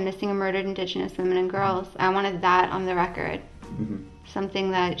Loretta and missing and murdered Indigenous women and girls. I wanted that on the record. Mm-hmm. Something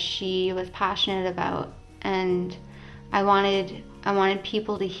that she was passionate about. And I wanted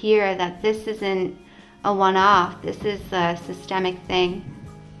people to hear that this isn't a one-off. This is a systemic thing.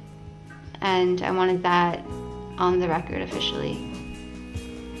 And I wanted that on the record officially.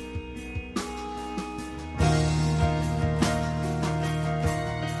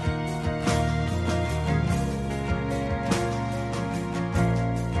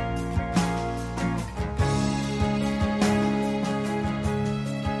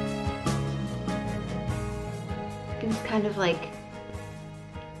 It was kind of like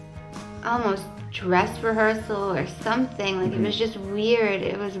almost dress rehearsal or something. Like, mm-hmm. It was just weird.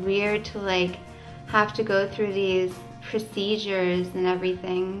 It was weird to, like, have to go through these procedures and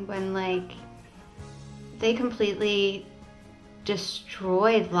everything when, like, they completely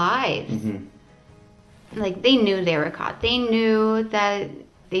destroyed lives. Mm-hmm. Like, they knew they were caught. They knew that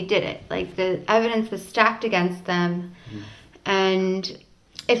they did it. Like, the evidence was stacked against them. Mm-hmm. And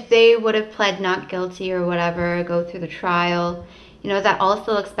if they would have pled not guilty or whatever, go through the trial, that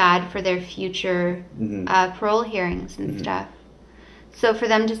also looks bad for their future mm-hmm. Parole hearings and mm-hmm. stuff. So for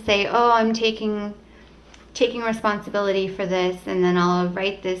them to say, I'm taking responsibility for this, and then I'll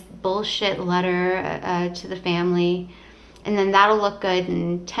write this bullshit letter to the family, and then that'll look good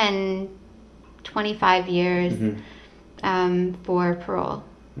in 10, 25 years mm-hmm. For parole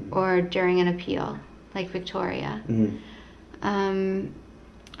mm-hmm. or during an appeal, like Victoria. Mm-hmm.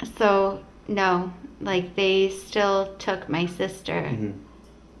 So, no. Like, they still took my sister. Mm-hmm.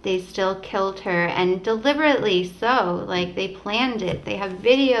 They still killed her, and deliberately so. Like, they planned it. They have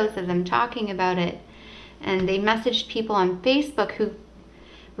videos of them talking about it. And they messaged people on Facebook who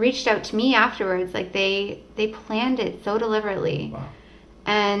reached out to me afterwards. Like, they planned it so deliberately. Wow.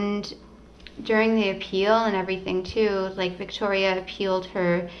 And during the appeal and everything, too, like, Victoria appealed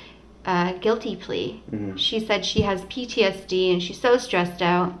her guilty plea. Mm-hmm. She said she has PTSD, and she's so stressed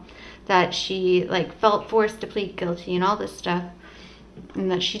out that she, like, felt forced to plead guilty and all this stuff,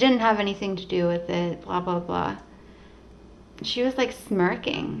 and that she didn't have anything to do with it, blah, blah, blah. She was, like,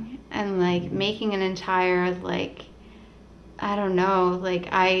 smirking and, like, making an entire, like, I don't know, like,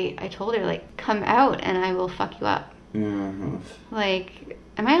 I told her, like, come out and I will fuck you up. Mm-hmm. Like,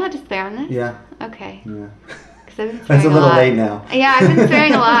 am I allowed to swear on this? Yeah. Okay. Yeah. because I've been swearing It's a little late now. Yeah, I've been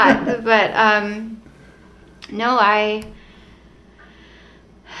swearing a lot, but no,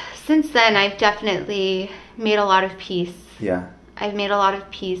 since then I've definitely made a lot of peace. Yeah. I've made a lot of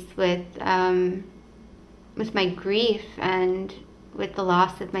peace with my grief and with the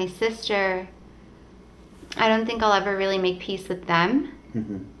loss of my sister. I don't think I'll ever really make peace with them.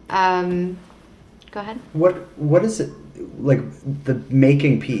 Mm-hmm. Go ahead. What is it like, the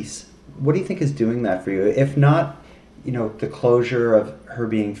making peace? What do you think is doing that for you? If not, the closure of her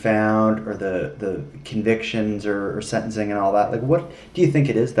being found, or the convictions or sentencing and all that, like, what do you think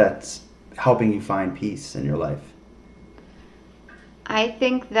it is that's helping you find peace in your life? I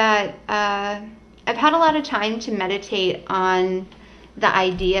think that I've had a lot of time to meditate on the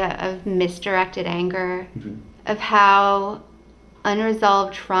idea of misdirected anger, mm-hmm. of how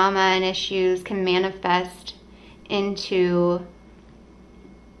unresolved trauma and issues can manifest into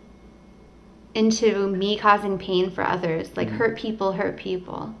me causing pain for others, like mm-hmm. hurt people.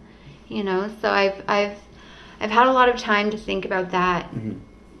 So I've had a lot of time to think about that, mm-hmm.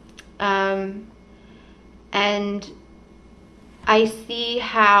 And I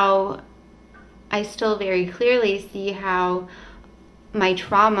still very clearly see how my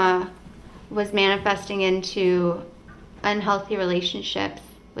trauma was manifesting into unhealthy relationships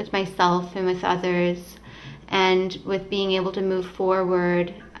with myself and with others, and with being able to move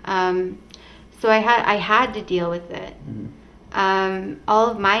forward. So I had to deal with it. Mm-hmm. All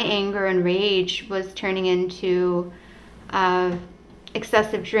of my anger and rage was turning into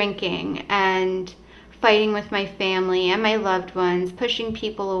excessive drinking and fighting with my family and my loved ones, pushing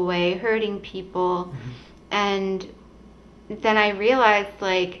people away, hurting people. Mm-hmm. And then I realized,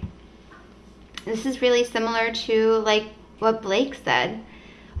 like, this is really similar to, like, what Blake said.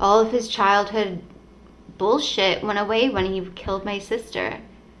 All of his childhood bullshit went away when he killed my sister.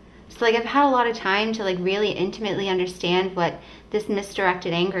 So, like, I've had a lot of time to, like, really intimately understand what this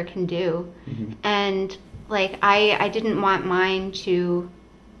misdirected anger can do. Mm-hmm. And, like, I didn't want mine to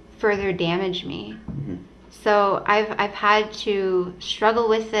further damage me. Mm-hmm. So I've had to struggle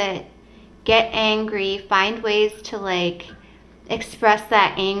with it, get angry, find ways to, like, express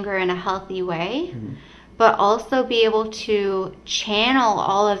that anger in a healthy way, mm-hmm. but also be able to channel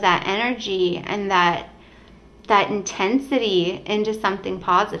all of that energy and that intensity into something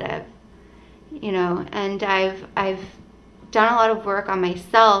positive, and I've done a lot of work on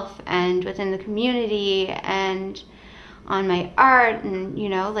myself and within the community and on my art, and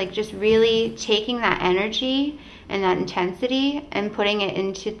like, just really taking that energy and that intensity and putting it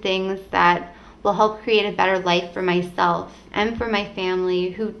into things that will help create a better life for myself and for my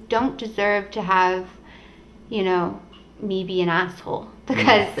family, who don't deserve to have me be an asshole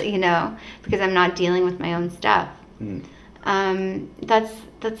because because I'm not dealing with my own stuff.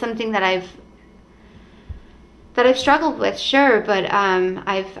 That's something that I've struggled with, sure, but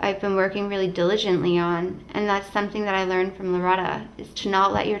I've been working really diligently on, and that's something that I learned from Loretta, is to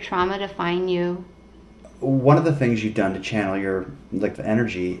not let your trauma define you. One of the things you've done to channel your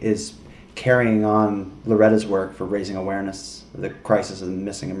energy is carrying on Loretta's work for raising awareness of the crisis of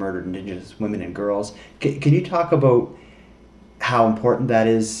missing and murdered Indigenous women and girls. Can you talk about how important that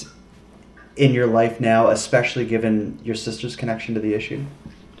is in your life now, especially given your sister's connection to the issue?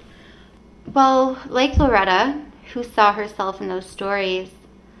 Well, like Loretta, who saw herself in those stories,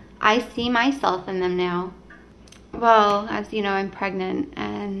 I see myself in them now. Well, as you know, I'm pregnant,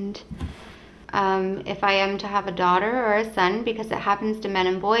 and if I am to have a daughter or a son, because it happens to men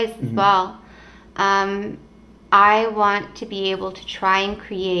and boys as mm-hmm. well, I want to be able to try and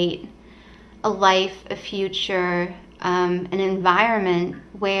create a life, a future, an environment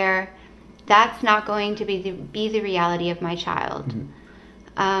where that's not going to be the reality of my child.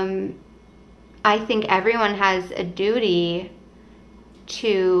 Mm-hmm. I think everyone has a duty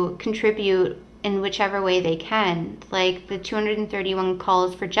to contribute in whichever way they can. Like the 231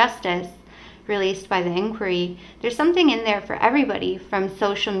 calls for justice released by the inquiry, there's something in there for everybody, from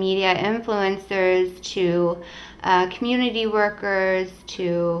social media influencers to community workers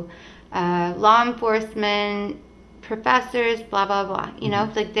to law enforcement, professors, blah, blah, blah.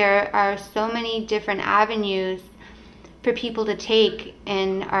 Like there are so many different avenues for people to take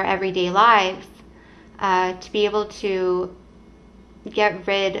in our everyday lives to be able to get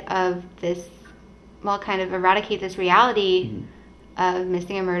rid of this, kind of eradicate this reality mm-hmm. of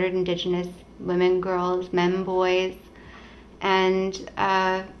missing and murdered Indigenous women, girls, men, boys. And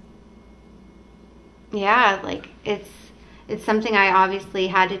it's something I obviously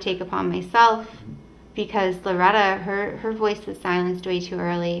had to take upon myself, because Loretta, her voice was silenced way too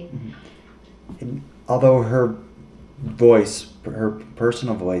early. Mm-hmm. And although her voice, her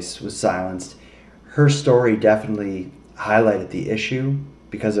personal voice, was silenced, her story definitely highlighted the issue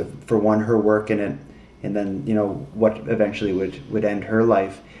because of, for one, her work in it, and then, you know, what eventually would end her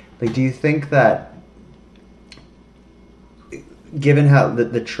life. Like, do you think that, given how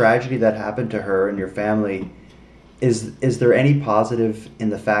the tragedy that happened to her and your family, is there any positive in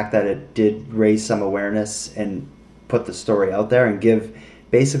the fact that it did raise some awareness and put the story out there and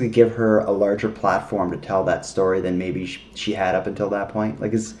basically give her a larger platform to tell that story than maybe she had up until that point?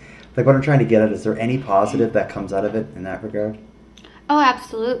 Like, what I'm trying to get at, is there any positive that comes out of it in that regard? Oh,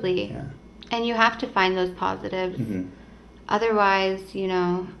 absolutely. Yeah. And you have to find those positives. Mm-hmm. Otherwise, you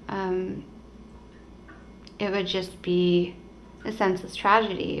know, it would just be a senseless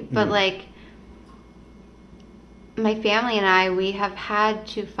tragedy. But like, my family and I, we have had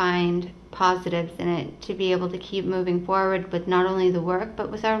to find positives in it to be able to keep moving forward with not only the work,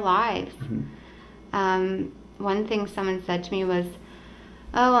 but with our lives. Mm-hmm. One thing someone said to me was,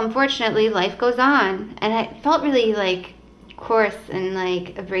 "Oh, unfortunately, life goes on." And it felt really like coarse and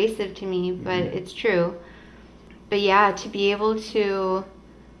like abrasive to me, but it's true. But yeah, to be able to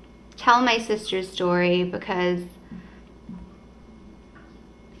tell my sister's story, because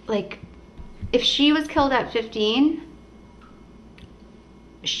like, if she was killed at 15,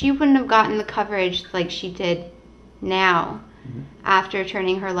 she wouldn't have gotten the coverage like she did now, after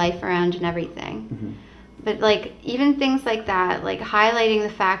turning her life around and everything. But like, even things like that, like highlighting the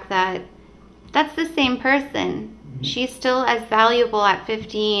fact that that's the same person. She's still as valuable at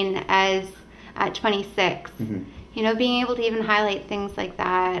 15 as at 26. You know, being able to even highlight things like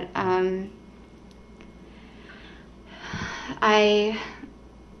that.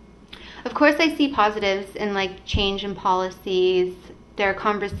 Of course, I see positives in like change in policies. There are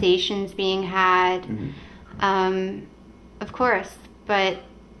conversations being had, of course, but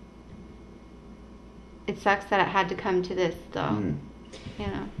it sucks that it had to come to this, though. You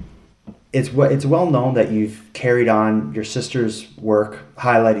know, it's well known that you've carried on your sister's work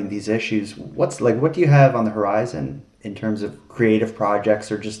highlighting these issues. What do you have on the horizon in terms of creative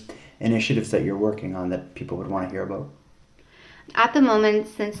projects or just initiatives that you're working on that people would want to hear about? At the moment,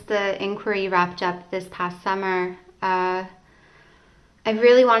 since the inquiry wrapped up this past summer, I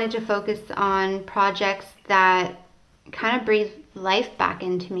really wanted to focus on projects that kind of breathe life back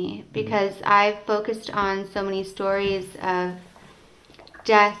into me, because I've focused on so many stories of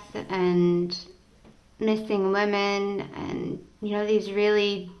death and missing women and, you know, these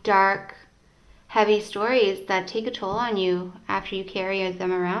really dark, heavy stories that take a toll on you after you carry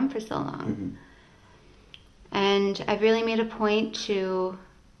them around for so long. And I've really made a point to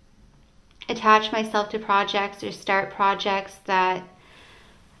attach myself to projects or start projects that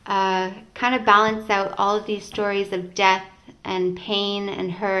kind of balance out all of these stories of death and pain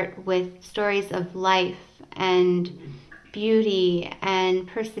and hurt with stories of life and beauty and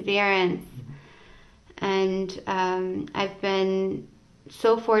perseverance. And I've been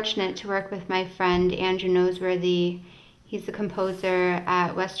so fortunate to work with my friend Andrew Noseworthy. He's a composer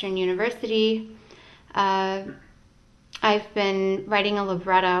at Western University. I've been writing a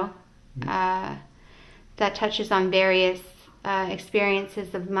libretto that touches on various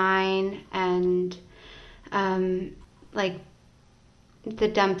experiences of mine, and like the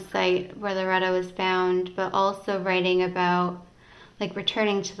dump site where Loretta was found, but also writing about like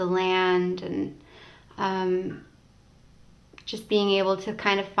returning to the land and just being able to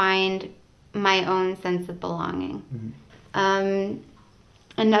kind of find my own sense of belonging.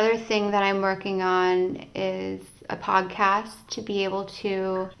 Another thing that I'm working on is a podcast to be able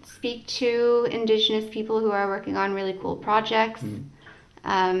to speak to Indigenous people who are working on really cool projects,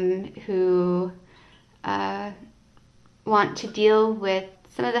 who want to deal with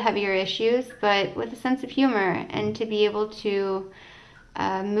some of the heavier issues, but with a sense of humor, and to be able to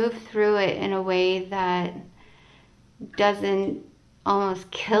move through it in a way that doesn't almost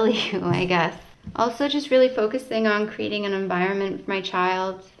kill you, I guess. Also, just really focusing on creating an environment for my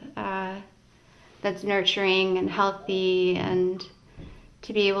child that's nurturing and healthy, and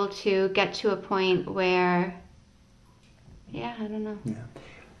to be able to get to a point where, I don't know.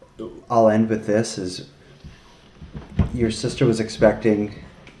 Yeah. I'll end with this: is your sister was expecting,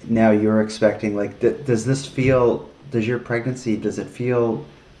 now you're expecting. Like, does your pregnancy, does it feel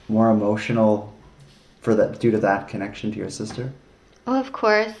more emotional due to that connection to your sister? Oh, of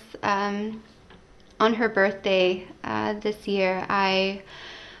course. On her birthday this year, I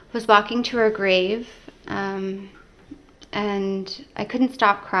was walking to her grave, and I couldn't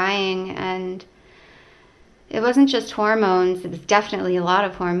stop crying. And it wasn't just hormones; it was definitely a lot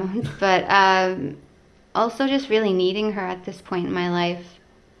of hormones, but also just really needing her at this point in my life.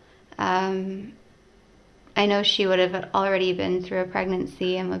 I know she would have already been through a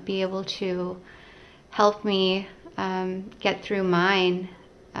pregnancy and would be able to help me get through mine.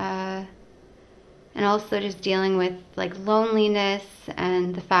 And also just dealing with like loneliness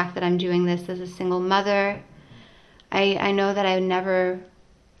and the fact that I'm doing this as a single mother. I know that I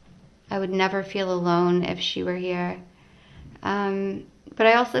would never feel alone if she were here. But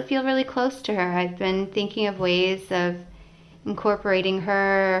I also feel really close to her. I've been thinking of ways of incorporating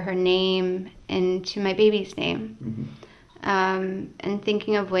her name into my baby's name. And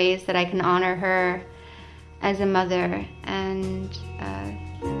thinking of ways that I can honor her as a mother and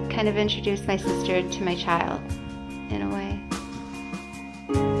kind of introduce my sister to my child in a way.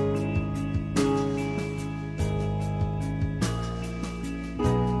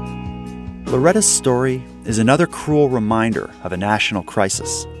 Loretta's story is another cruel reminder of a national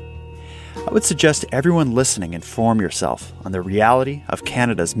crisis. I would suggest everyone listening inform yourself on the reality of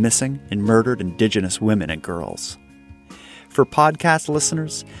Canada's missing and murdered Indigenous women and girls. For podcast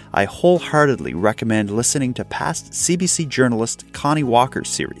listeners, I wholeheartedly recommend listening to past CBC journalist Connie Walker's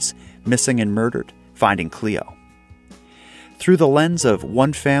series, Missing and Murdered, Finding Cleo. Through the lens of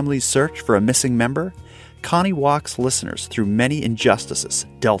one family's search for a missing member, Connie walks listeners through many injustices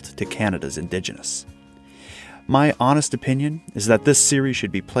dealt to Canada's Indigenous. My honest opinion is that this series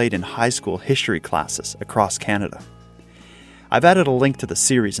should be played in high school history classes across Canada. I've added a link to the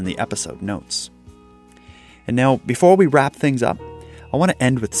series in the episode notes. And now, before we wrap things up, I want to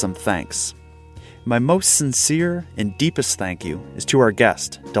end with some thanks. My most sincere and deepest thank you is to our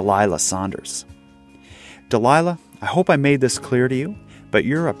guest, Delilah Saunders. Delilah, I hope I made this clear to you, but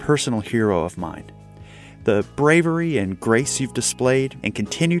you're a personal hero of mine. The bravery and grace you've displayed and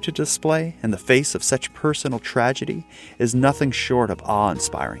continue to display in the face of such personal tragedy is nothing short of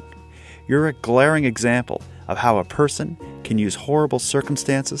awe-inspiring. You're a glaring example of how a person can use horrible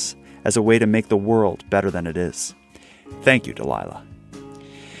circumstances as a way to make the world better than it is. Thank you, Delilah.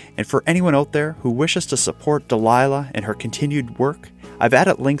 And for anyone out there who wishes to support Delilah and her continued work, I've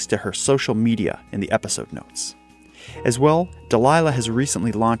added links to her social media in the episode notes. As well, Delilah has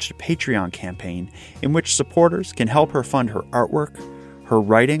recently launched a Patreon campaign in which supporters can help her fund her artwork, her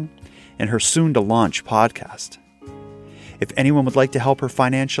writing, and her soon-to-launch podcast. If anyone would like to help her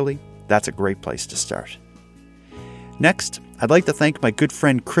financially, that's a great place to start. Next, I'd like to thank my good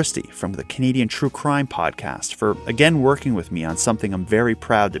friend Christy from the Canadian True Crime Podcast for again working with me on something I'm very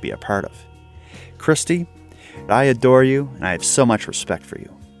proud to be a part of. Christy, I adore you and I have so much respect for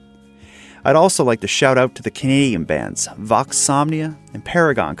you. I'd also like to shout out to the Canadian bands Vox Somnia and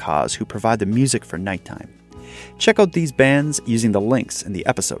Paragon Cause who provide the music for Nighttime. Check out these bands using the links in the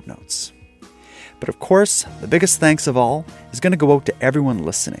episode notes. But of course, the biggest thanks of all is going to go out to everyone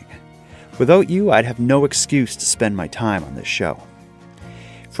listening. Without you, I'd have no excuse to spend my time on this show.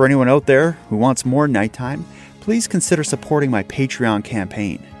 For anyone out there who wants more Nighttime, please consider supporting my Patreon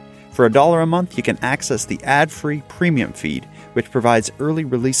campaign. For $1 a month, you can access the ad-free premium feed, which provides early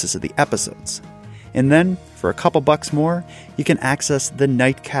releases of the episodes. And then, for a couple bucks more, you can access the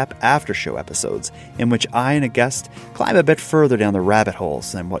Nightcap after-show episodes, in which I and a guest climb a bit further down the rabbit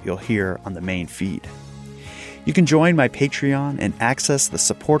holes than what you'll hear on the main feed. You can join my Patreon and access the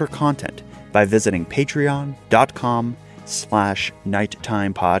supporter content by visiting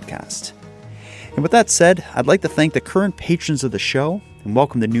patreon.com/nighttimepodcast. And with that said, I'd like to thank the current patrons of the show and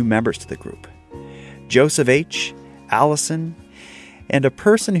welcome the new members to the group. Joseph H., Allison, and a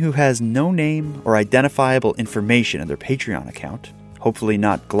person who has no name or identifiable information in their Patreon account, hopefully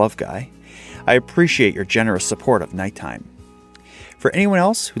not Glove Guy. I appreciate your generous support of Nighttime. For anyone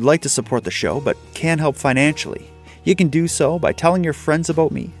else who'd like to support the show but can't help financially, you can do so by telling your friends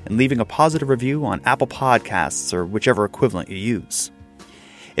about me and leaving a positive review on Apple Podcasts or whichever equivalent you use.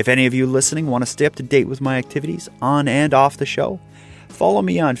 If any of you listening want to stay up to date with my activities on and off the show, follow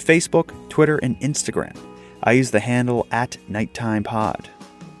me on Facebook, Twitter, and Instagram. I use the handle @NighttimePod.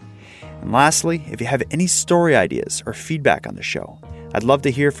 And lastly, if you have any story ideas or feedback on the show, I'd love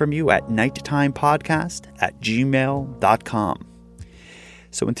to hear from you at nighttimepodcast@gmail.com.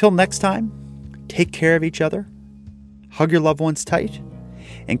 So until next time, take care of each other, hug your loved ones tight,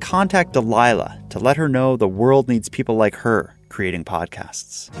 and contact Delilah to let her know the world needs people like her creating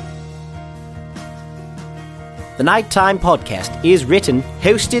podcasts. The Nighttime Podcast is written,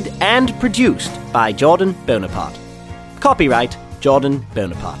 hosted, and produced by Jordan Bonaparte. Copyright Jordan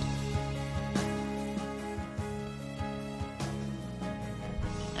Bonaparte.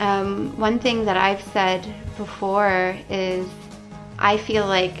 One thing that I've said before is I feel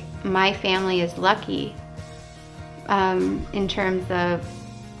like my family is lucky in terms of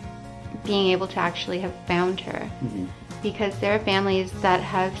being able to actually have found her. Mm-hmm. Because there are families that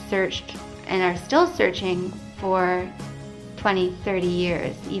have searched and are still searching for 20, 30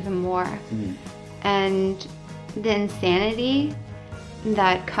 years, even more. Mm-hmm. And the insanity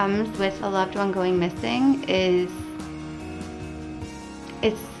that comes with a loved one going missing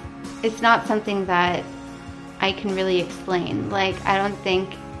it's not something that I can really explain. Like, I don't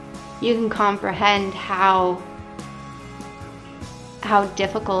think you can comprehend how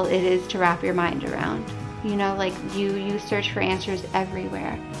difficult it is to wrap your mind around. You know, like you search for answers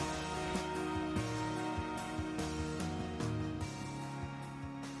everywhere.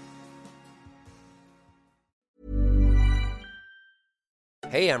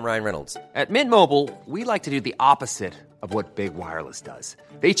 Hey, I'm Ryan Reynolds. At Mint Mobile, we like to do the opposite of what Big Wireless does.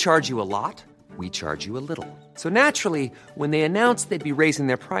 They charge you a lot, we charge you a little. So naturally, when they announced they'd be raising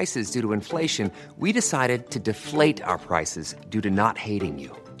their prices due to inflation, we decided to deflate our prices due to not hating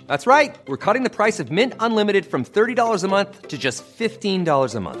you. That's right. We're cutting the price of Mint Unlimited from $30 a month to just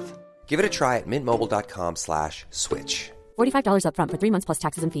 $15 a month. Give it a try at mintmobile.com/switch. $45 up front for 3 months plus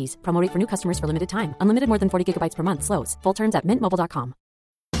taxes and fees. Promo rate for new customers for limited time. Unlimited more than 40 gigabytes per month slows. Full terms at mintmobile.com.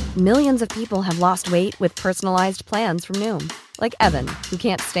 Millions of people have lost weight with personalized plans from Noom. Like Evan, who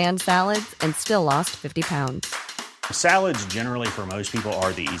can't stand salads and still lost 50 pounds. Salads generally for most people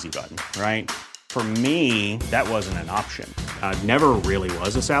are the easy button, right? For me, that wasn't an option. I never really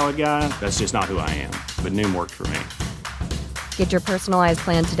was a salad guy. That's just not who I am. But Noom worked for me. Get your personalized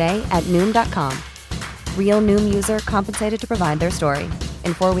plan today at Noom.com. Real Noom user compensated to provide their story.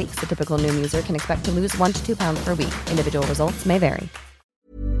 In 4 weeks, the typical Noom user can expect to lose 1 to 2 pounds per week. Individual results may vary.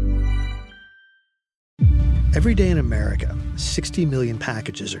 Every day in America, 60 million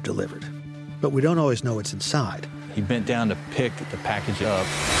packages are delivered. But we don't always know what's inside. He bent down to pick the package up.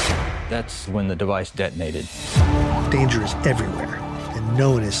 That's when the device detonated. Danger is everywhere, and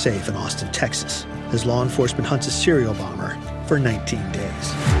no one is safe in Austin, Texas, as law enforcement hunts a serial bomber for 19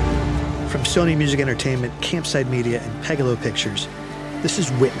 days. From Sony Music Entertainment, Campside Media, and Pegalo Pictures, this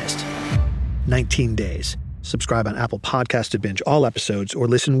is Witnessed. 19 Days. Subscribe on Apple Podcasts to binge all episodes or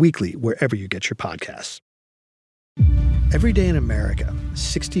listen weekly wherever you get your podcasts. Every day in America,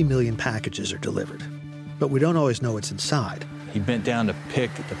 60 million packages are delivered. But we don't always know what's inside. He bent down to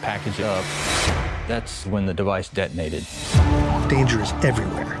pick the package up. That's when the device detonated. Danger is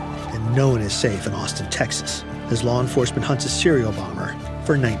everywhere, and no one is safe in Austin, Texas, as law enforcement hunts a serial bomber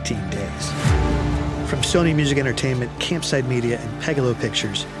for 19 days. From Sony Music Entertainment, Campside Media, and Pegalo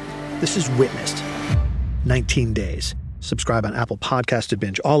Pictures, this is Witnessed. 19 Days. Subscribe on Apple Podcasts to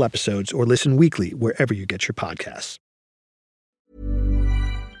binge all episodes or listen weekly wherever you get your podcasts.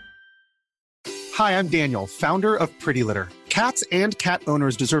 Hi, I'm Daniel, founder of Pretty Litter. Cats and cat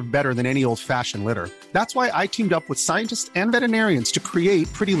owners deserve better than any old-fashioned litter. That's why I teamed up with scientists and veterinarians to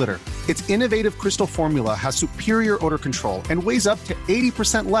create Pretty Litter. Its innovative crystal formula has superior odor control and weighs up to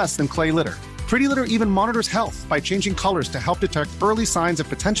 80% less than clay litter. Pretty Litter even monitors health by changing colors to help detect early signs of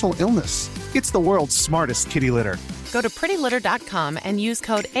potential illness. It's the world's smartest kitty litter. Go to prettylitter.com and use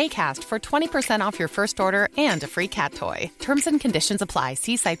code ACAST for 20% off your first order and a free cat toy. Terms and conditions apply.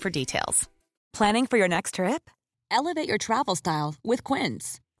 See site for details. Planning for your next trip? Elevate your travel style with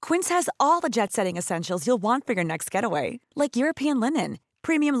Quince. Quince has all the jet-setting essentials you'll want for your next getaway, like European linen,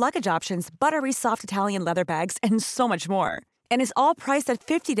 premium luggage options, buttery soft Italian leather bags, and so much more. And is all priced at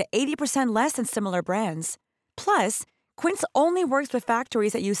 50 to 80% less than similar brands. Plus, Quince only works with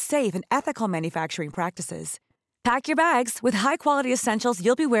factories that use safe and ethical manufacturing practices. Pack your bags with high-quality essentials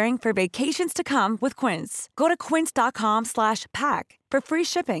you'll be wearing for vacations to come with Quince. Go to quince.com/pack for free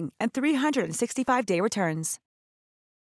shipping and 365-day returns.